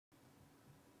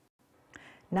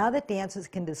Now that dancers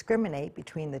can discriminate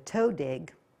between the toe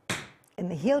dig and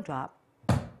the heel drop,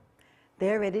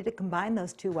 they're ready to combine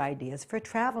those two ideas for a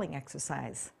traveling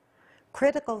exercise.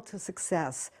 Critical to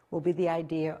success will be the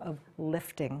idea of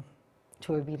lifting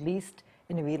to a released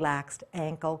and a relaxed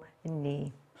ankle and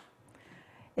knee.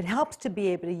 It helps to be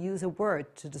able to use a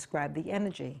word to describe the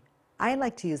energy. I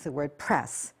like to use the word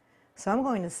press. So I'm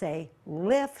going to say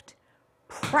lift,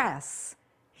 press,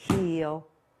 heel,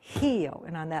 heel.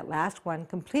 And on that last one,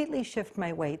 completely shift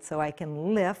my weight so I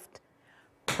can lift,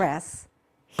 press,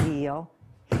 heel,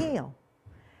 heel.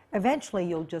 Eventually,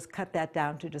 you'll just cut that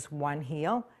down to just one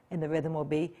heel, and the rhythm will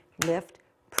be lift,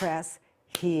 press,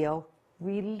 heel,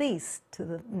 release to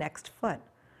the next foot.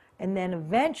 And then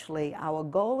eventually, our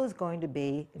goal is going to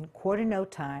be, in quarter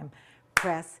note time,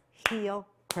 press, heel,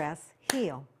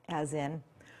 as in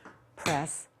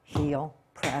press, heel,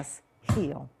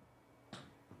 heel.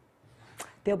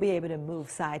 They'll be able to move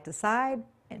side to side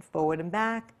and forward and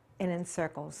back and in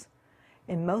circles.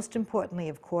 And most importantly,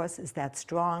 of course, is that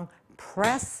strong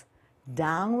press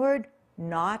downward,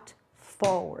 not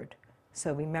forward.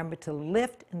 So remember to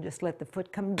lift and just let the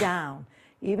foot come down.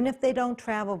 Even if they don't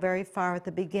travel very far at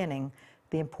the beginning,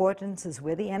 the importance is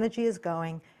where the energy is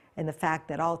going and the fact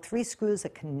that all three screws are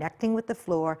connecting with the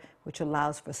floor, which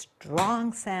allows for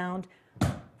strong sound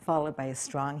followed by a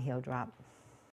strong heel drop.